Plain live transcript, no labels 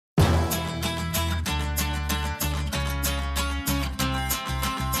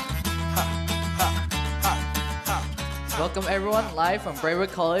Welcome everyone live from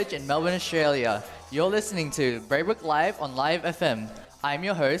Braybrook College in Melbourne, Australia. You're listening to Braybrook Live on Live FM. I'm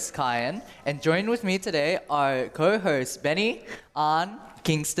your host, Kyan, and joined with me today are co-hosts Benny, An,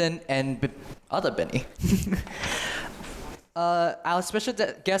 Kingston, and other Benny. Our special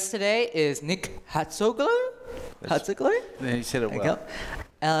guest today is Nick Hatzoglou. Hatzoglou? Yeah, you said it well.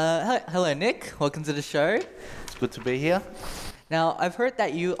 Hello, Nick. Welcome to the show. It's good to be here. Now, I've heard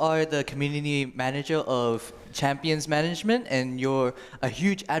that you are the community manager of Champions Management, and you're a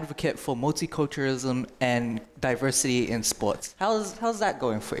huge advocate for multiculturalism and diversity in sports. How's that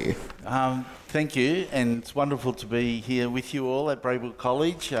going for you? Thank you, and it's wonderful to be here with you all at Braybrook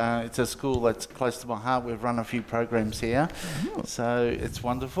College. It's a school that's close to my heart. We've run a few programs here, so it's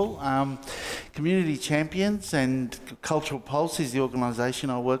wonderful. Community Champions and Cultural Pulse is the organisation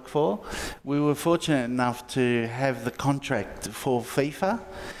I work for. We were fortunate enough to have the contract for FIFA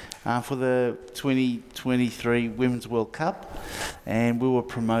for the 2023 Women's World Cup, and we were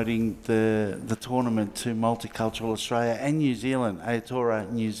promoting the tournament to Multicultural Australia and New Zealand, Aotearoa,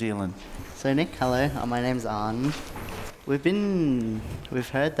 New Zealand. So Nick, hello, my name's An. We've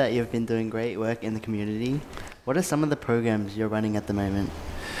heard that you've been doing great work in the community. What are some of the programs you're running at the moment?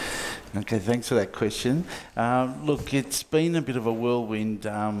 Okay, thanks for that question. Look, it's been a bit of a whirlwind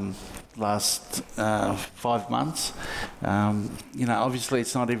last 5 months. Obviously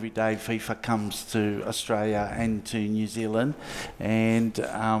it's not every day FIFA comes to Australia and to New Zealand, and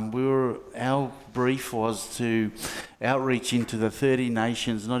our brief was to outreach into the 30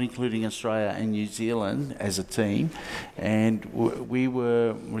 nations, not including Australia and New Zealand as a team, and we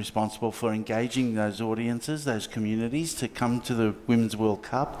were responsible for engaging those audiences, those communities, to come to the Women's World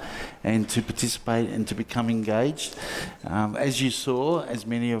Cup and to participate and to become engaged. As you saw, as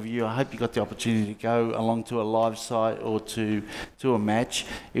many of you, I hope you got the opportunity to go along to a live site or to a match.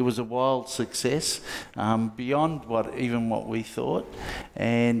 It was a wild success, beyond what we thought,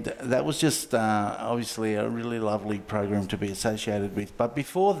 and that was just obviously a really lovely program to be associated with. But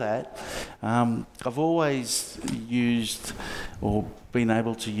before that, I've always used or been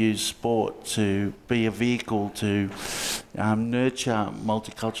able to use sport to be a vehicle to nurture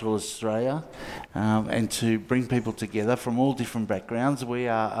multicultural Australia and to bring people together from all different backgrounds. We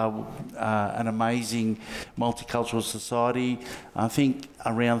are an amazing multicultural society. I think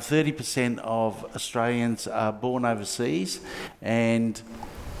around 30% of Australians are born overseas, and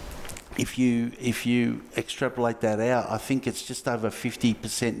if you extrapolate that out, I think it's just over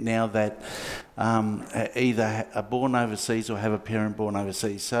 50% now that either are born overseas or have a parent born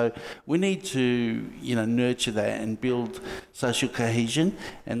overseas. So we need to, nurture that and build social cohesion.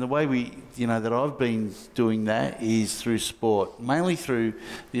 And the way that I've been doing that is through sport, mainly through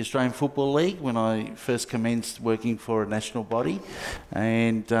the Australian Football League when I first commenced working for a national body,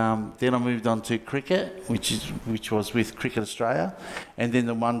 and then I moved on to cricket, which was with Cricket Australia, and then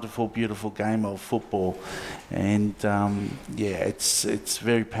the wonderful, beautiful game of football. And it's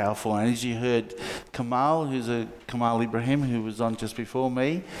very powerful. And as you heard, Kamal Ibrahim, who was on just before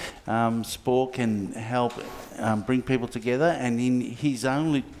me, sport can help bring people together, and in his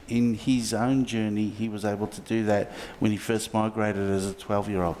own journey, he was able to do that when he first migrated as a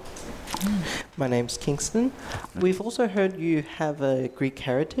 12-year-old. My name's Kingston. We've also heard you have a Greek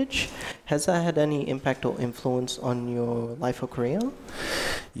heritage. Has that had any impact or influence on your life or career?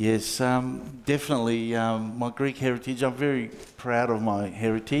 Yes, definitely. My Greek heritage, I'm very proud of my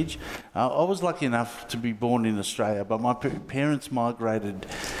heritage. I was lucky enough to be born in Australia, but my parents migrated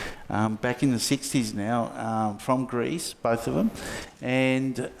back in the 60s now from Greece, both of them.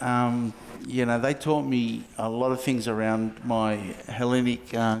 And, they taught me a lot of things around my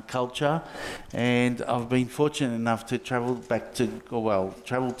Hellenic culture. And I've been fortunate enough to travel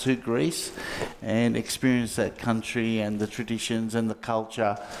to Greece and experience that country and the traditions and the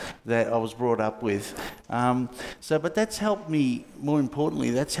culture that I was brought up with. But that's helped me, more importantly,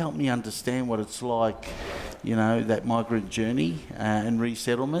 that's helped me understand what it's like, that migrant journey and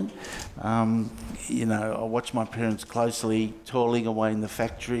resettlement. I watched my parents closely, toiling away in the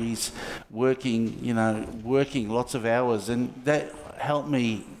factories, working lots of hours, and that helped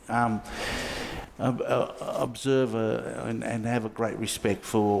me observe and have a great respect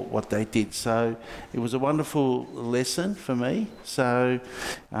for what they did. So it was a wonderful lesson for me. So,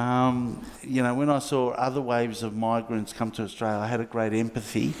 when I saw other waves of migrants come to Australia, I had a great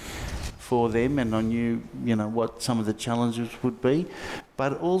empathy for them, and I knew, what some of the challenges would be.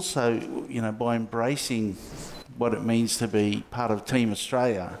 but also, by embracing what it means to be part of Team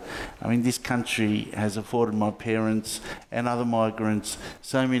Australia. I mean, this country has afforded my parents and other migrants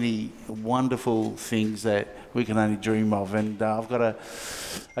so many wonderful things that we can only dream of. And I've got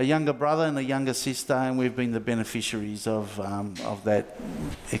a younger brother and a younger sister, and we've been the beneficiaries of that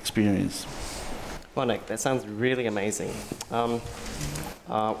experience. Well, Nick, that sounds really amazing.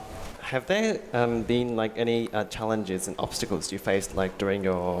 Have there been like any challenges and obstacles you faced like during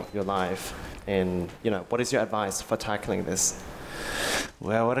your life? And what is your advice for tackling this?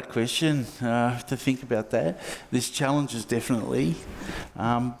 Well, what a question. I have to think about that. There's challenges, definitely.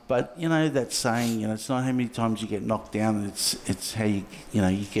 But, that saying, it's not how many times you get knocked down, it's how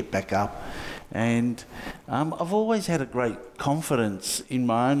you get back up. And I've always had a great confidence in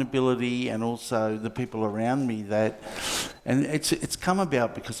my own ability and also the people around me and it's come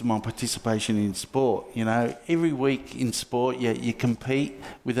about because of my participation in sport. Every week in sport, you compete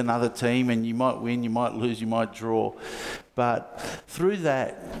with another team and you might win, you might lose, you might draw. But through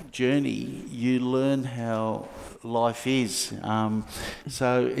that journey, you learn how life is.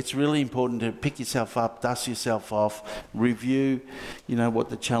 So it's really important to pick yourself up, dust yourself off, review, what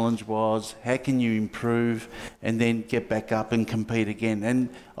the challenge was, how can you improve, and then get back up and compete again. And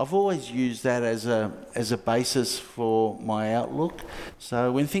I've always used that as a basis for my outlook.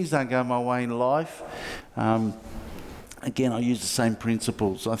 So when things don't go my way in life, again, I use the same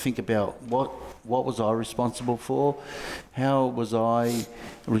principles. I think about what was I responsible for? How was I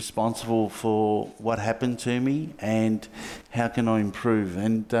responsible for what happened to me? And how can I improve?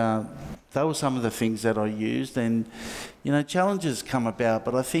 And those were some of the things that I used. And, challenges come about,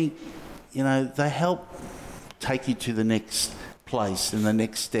 but I think, they help take you to the next place and the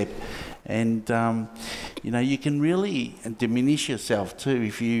next step. And, you can really diminish yourself too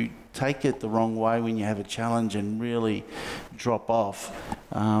if you take it the wrong way when you have a challenge and really drop off.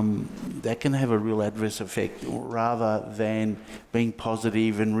 That can have a real adverse effect, rather than being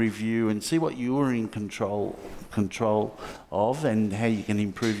positive and review and see what you are in control of and how you can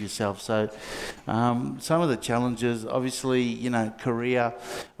improve yourself. So some of the challenges, obviously, career,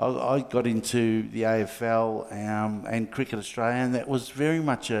 I got into the AFL and Cricket Australia, and that was very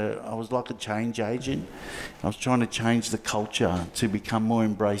much I was like a change agent. I was trying to change the culture to become more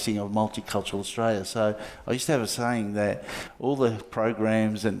embracing of multicultural Australia. So I used to have a saying that all the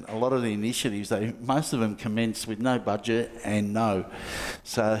programs and a lot of the initiatives, most of them commenced with no budget and no.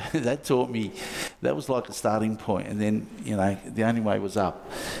 So that taught me, that was like a starting point, and then, the only way was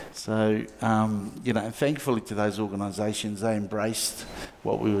up. So, thankfully to those organisations, they embraced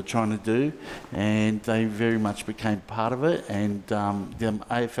what we were trying to do, and they very much became part of it. And the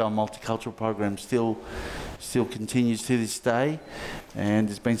AFL multicultural program still continues to this day, and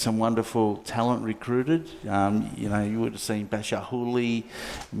there's been some wonderful talent recruited. You would have seen Basha Hooley,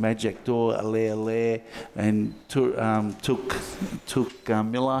 Majak Dor, Alair, and Took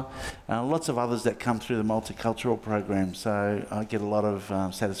Miller, lots of others that come through the multicultural program. So I get a lot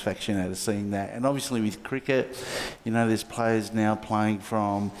of satisfaction out of seeing that. And obviously with cricket, there's players now playing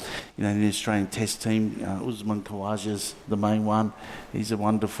from, the Australian Test team. Usman Khawaja's the main one. He's a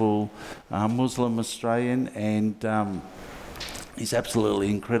wonderful Muslim Australian, and he's absolutely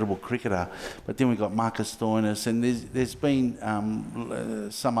incredible cricketer. But then we've got Marcus Stoinis, and there's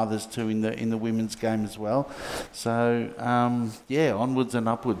been some others too in the women's game as well. So onwards and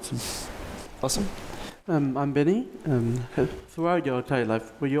upwards. Awesome. I'm Benny. Throughout your entire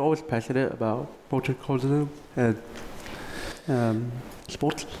life, were you always passionate about multiculturalism and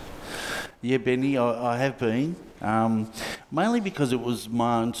sports? Yeah, Benny, I have been. Mainly because it was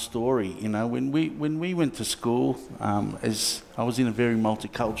my own story. When we went to school, as I was in a very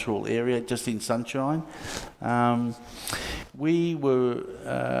multicultural area, just in Sunshine, we were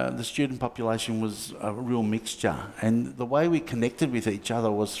the student population was a real mixture, and the way we connected with each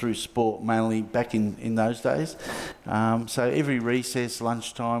other was through sport, mainly back in those days. So every recess,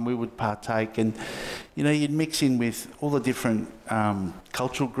 lunchtime, we would partake, and you'd mix in with all the different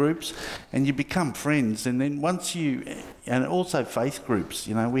cultural groups, and you become friends. And then and also faith groups,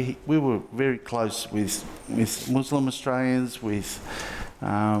 we were very close with Muslim Australians, with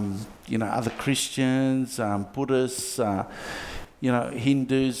other Christians, Buddhists,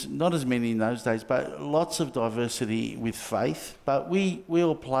 Hindus, not as many in those days, but lots of diversity with faith. But we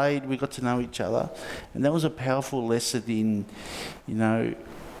all played, we got to know each other, and that was a powerful lesson in,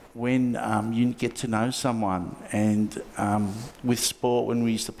 when you get to know someone. And with sport, when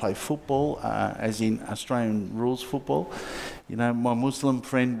we used to play football, as in Australian rules football, my Muslim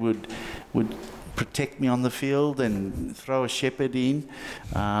friend would protect me on the field and throw a shepherd in,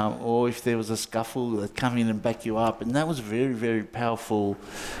 or if there was a scuffle, they'd come in and back you up. And that was a very, very powerful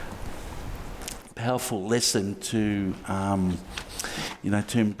lesson to,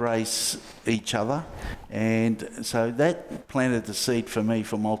 to embrace each other. And so that planted the seed for me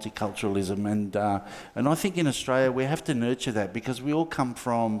for multiculturalism. And I think in Australia we have to nurture that, because we all come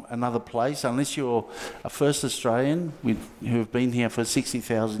from another place. Unless you're a first Australian who have been here for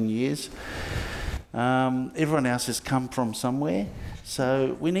 60,000 years, everyone else has come from somewhere.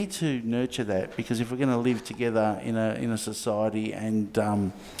 So we need to nurture that, because if we're going to live together in a society and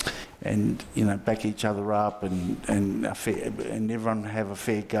back each other up and everyone have a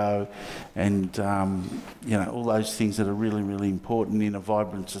fair go, and all those things that are really, really important in a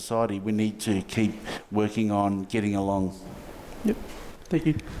vibrant society, we need to keep working on getting along. Yep. Thank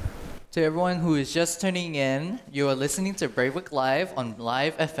you. To everyone who is just tuning in, you are listening to Braybrook Live on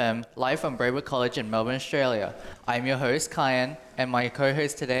Live FM, live from Braybrook College in Melbourne, Australia. I'm your host, Kyan, and my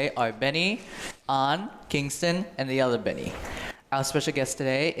co-hosts today are Benny, An, Kingston, and the other Benny. Our special guest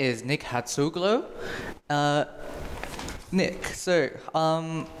today is Nick Hatzoglou. Nick, so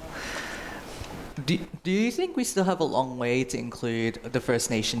do you think we still have a long way to include the First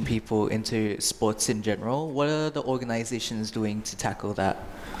Nation people into sports in general? What are the organizations doing to tackle that?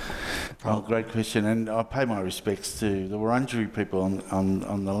 Oh, great question, and I pay my respects to the Wurundjeri people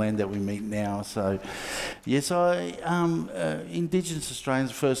on the land that we meet now. So, yes, Indigenous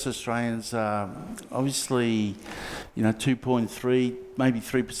Australians, First Australians, obviously, 2.3, maybe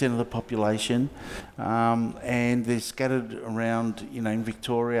 3% of the population, and they're scattered around, in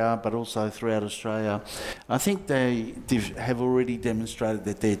Victoria, but also throughout Australia. I think they have already demonstrated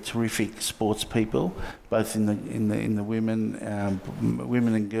that they're terrific sports people, both in the women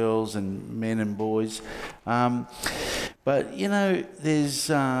and girls, and men and boys. But there's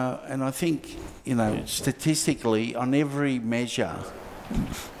and I think statistically on every measure,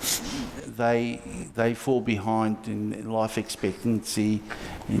 they fall behind in life expectancy,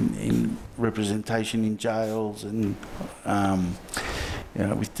 in representation in jails, and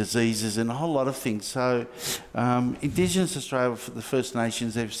with diseases and a whole lot of things. So Indigenous Australia, the First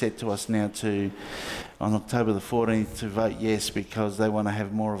Nations, they've said to us now on October the 14th to vote yes, because they want to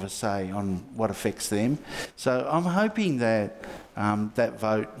have more of a say on what affects them. So I'm hoping that that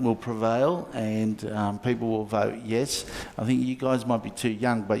vote will prevail and people will vote yes. I think you guys might be too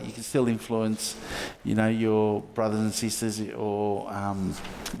young, but you can still influence, your brothers and sisters or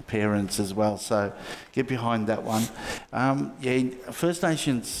parents as well. So get behind that one. First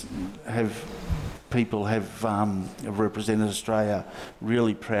Nations people have represented Australia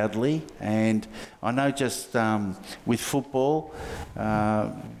really proudly, and I know just with football,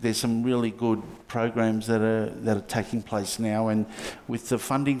 there's some really good programs that are taking place now, and with the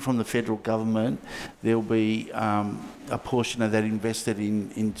funding from the federal government, there'll be a portion of that invested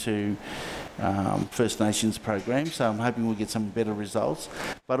into First Nations programs, so I'm hoping we'll get some better results.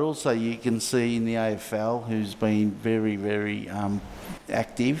 But also you can see in the AFL, who's been very, very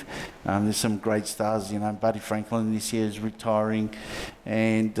active, there's some great stars, Buddy Franklin this year is retiring,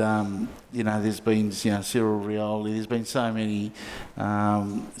 and there's been Cyril Rioli, there's been so many,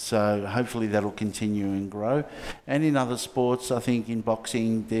 so hopefully that'll continue and grow. And in other sports, I think in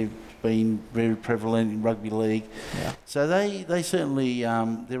boxing they've been very prevalent, in rugby league. Yeah. So they certainly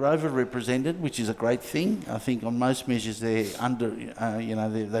they're overrepresented, which is a great thing. I think on most measures they're under,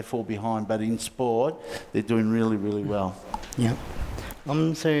 they fall behind, but in sport they're doing really, really well. Yeah.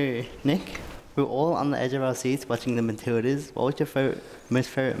 So Nick, we're all on the edge of our seats watching the Matildas. What was your most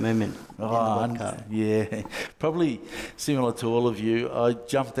favourite moment in the World Cup? Yeah, probably similar to all of you. I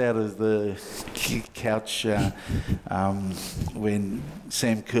jumped out of the couch when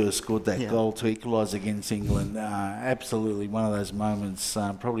Sam Kerr scored that goal to equalise against England. Absolutely one of those moments,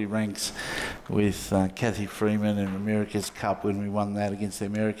 probably ranks with Kathy Freeman and America's Cup when we won that against the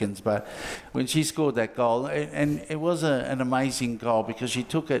Americans. But when she scored that goal, and it was an amazing goal, because she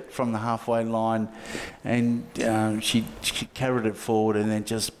took it from the halfway line and she carried it forward and then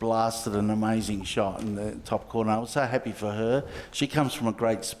just blasted an amazing shot in the top corner. I was so happy for her. She comes from a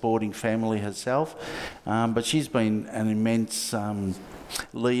great sporting family herself, but she's been an immense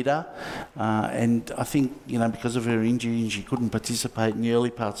leader, and I think because of her injury she couldn't participate in the early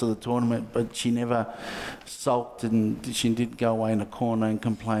parts of the tournament, but she never sulked and she didn't go away in a corner and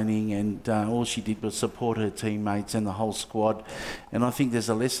complaining, and all she did was support her teammates and the whole squad. And I think there's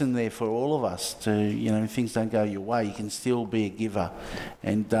a lesson there for all of us to, if things don't go your way, you can still be a giver.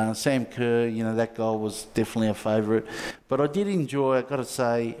 And Sam Kerr, that goal was definitely a favourite. But I did enjoy, I've got to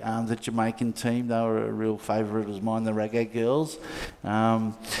say, the Jamaican team. They were a real favourite of mine, the Reggae Girls.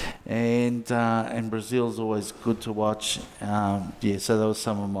 And Brazil's always good to watch. So that was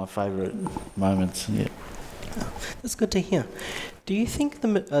some of my favourite moments. Yeah. That's good to hear. Do you think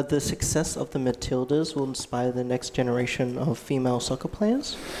the success of the Matildas will inspire the next generation of female soccer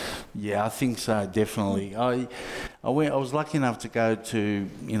players? Yeah, I think so, definitely. I was lucky enough to go to,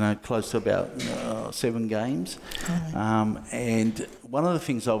 close to about 7 games. And one of the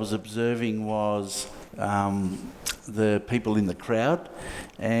things I was observing was the people in the crowd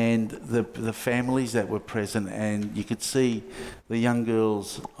and the families that were present, and you could see the young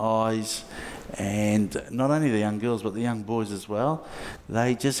girls' eyes, and not only the young girls but the young boys as well.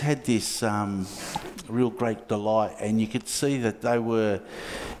 They just had this real great delight, and you could see that they were,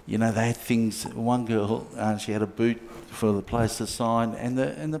 they had things. One girl, she had a boot for the players to sign, and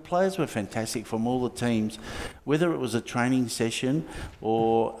the players were fantastic from all the teams. Whether it was a training session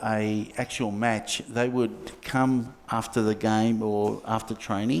or a actual match, they would come after the game or after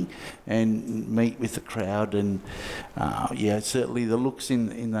training and meet with the crowd, and certainly the looks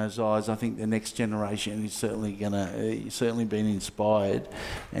in those eyes. I think the next generation is certainly been inspired,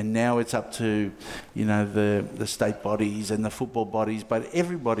 and now it's up to the state bodies and the football bodies, but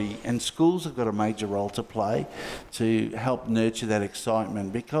everybody, and schools have got a major role to play to help nurture that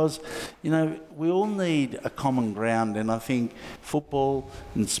excitement, because we all need a common ground, and I think football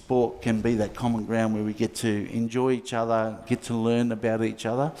and sport can be that common ground where we get to enjoy each other, get to learn about each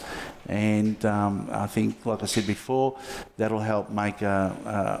other, and I think, like I said before, that'll help make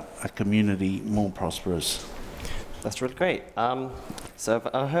a community more prosperous. That's really great. So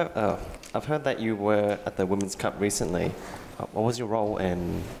I've heard that you were at the Women's Cup recently. What was your role,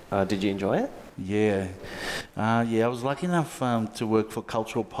 and did you enjoy it? Yeah, I was lucky enough to work for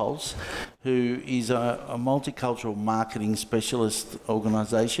Cultural Pulse, who is a multicultural marketing specialist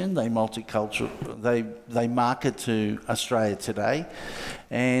organisation. They market to Australia today,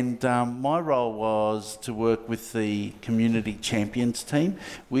 and my role was to work with the community champions team.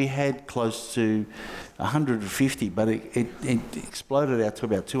 We had close to 150, but it exploded out to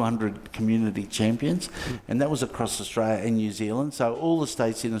about 200 community champions, and that was across Australia and New Zealand. So all the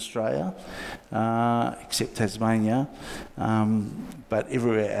states in Australia, except Tasmania, but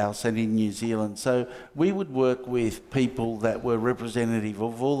everywhere else, and in New Zealand. So we would work with people that were representative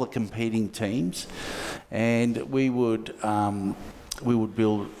of all the competing teams, and we would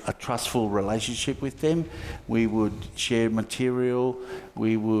build a trustful relationship with them. We would share material.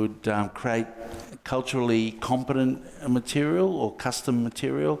 We would create culturally competent material or custom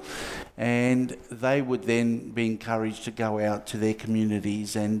material, and they would then be encouraged to go out to their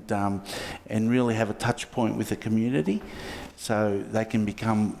communities and really have a touch point with the community, so they can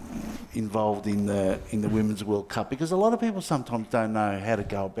become involved in the Women's World Cup, because a lot of people sometimes don't know how to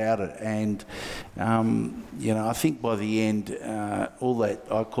go about it, and I think by the end, all that,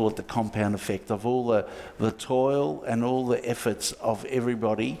 I call it the compound effect of all the toil and all the efforts of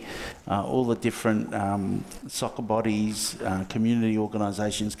everybody, all the different soccer bodies, community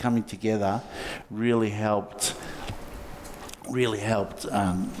organisations coming together, really helped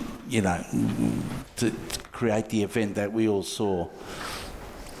to create the event that we all saw.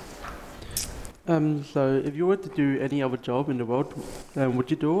 So if you were to do any other job in the world,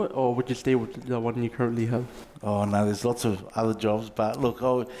 would you do it, or would you stay with the one you currently have? Oh no, there's lots of other jobs, but look,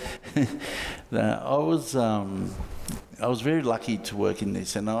 I was very lucky to work in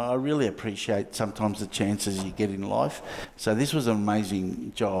this, and I really appreciate sometimes the chances you get in life. So this was an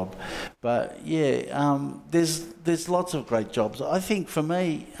amazing job, but there's lots of great jobs. I think for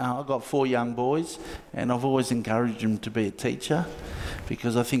me, I've got 4 young boys, and I've always encouraged them to be a teacher,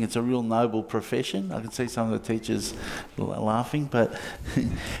 because I think it's a real noble profession. I can see some of the teachers laughing, but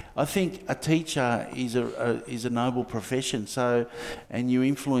I think a teacher is a noble profession. So, and you're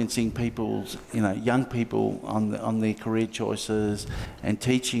influencing people's, young people on their career choices and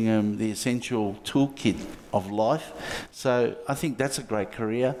teaching them the essential toolkit of life. So I think that's a great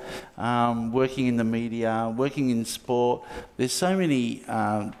career. Working in the media, working in sport, there's so many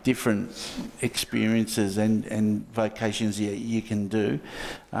different experiences and vocations you can do.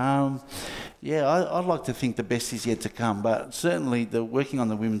 I'd like to think the best is yet to come, but certainly the working on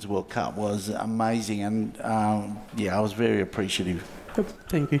the Women's World Cup was amazing, and I was very appreciative.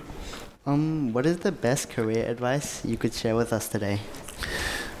 Thank you. What is the best career advice you could share with us today?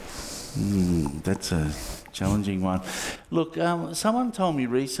 That's a challenging one. Look, someone told me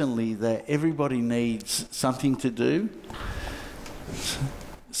recently that everybody needs something to do,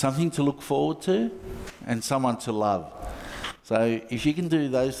 something to look forward to, and someone to love. So if you can do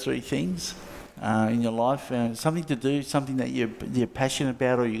those 3 things, in your life, something to do, something that you're passionate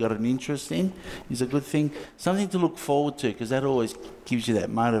about or you got an interest in, is a good thing. Something to look forward to, because that always gives you that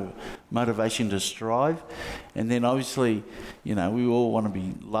motivation to strive. And then obviously, we all want to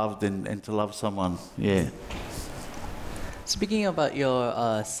be loved and to love someone. Yeah. Speaking about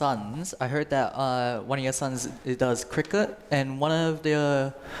your sons, I heard that one of your sons does cricket, and one of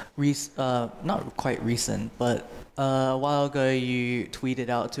the not quite recent, but a while ago you tweeted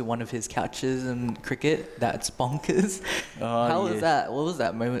out to one of his catches in cricket, "That's bonkers." How was that? What was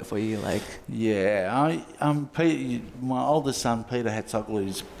that moment for you like? Yeah, my oldest son Peter Hatzoglou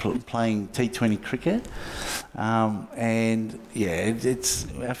is playing T20 cricket, and yeah, it's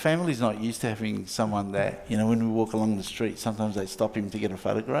our family's not used to having someone that when we walk along the street, sometimes they stop him to get a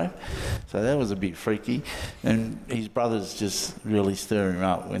photograph, so that was a bit freaky, and his brothers just really stir him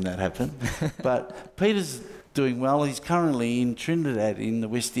up when that happened. But Peter's doing well. He's currently in Trinidad in the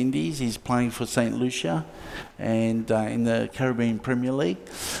West Indies. He's playing for St. Lucia and in the Caribbean Premier League.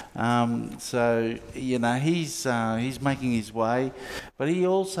 So he's making his way, but he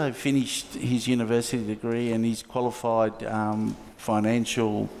also finished his university degree and he's qualified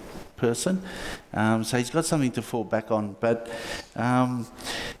financial person. So he's got something to fall back on. But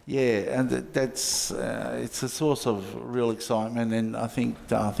and that's it's a source of real excitement. And I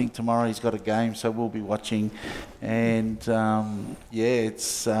think tomorrow he's got a game, so we'll be watching. And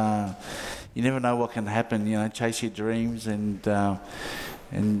it's you never know what can happen. Chase your dreams, and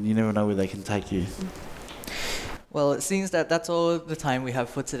you never know where they can take you. Well, it seems that that's all the time we have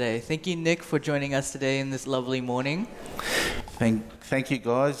for today. Thank you, Nick, for joining us today in this lovely morning. Thank you,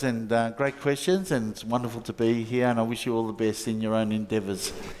 guys, and great questions, and it's wonderful to be here, and I wish you all the best in your own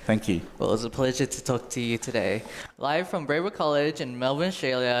endeavours. Thank you. Well, it was a pleasure to talk to you today. Live from Braybrook College in Melbourne,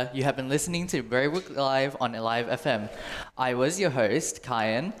 Australia, you have been listening to Braybrook Live on Live FM. I was your host,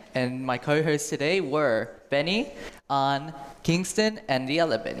 Kyan, and my co-hosts today were Benny, An, Kingston, and the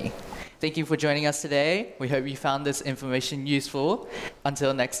other Benny. Thank you for joining us today. We hope you found this information useful.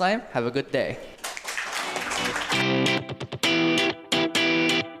 Until next time, have a good day.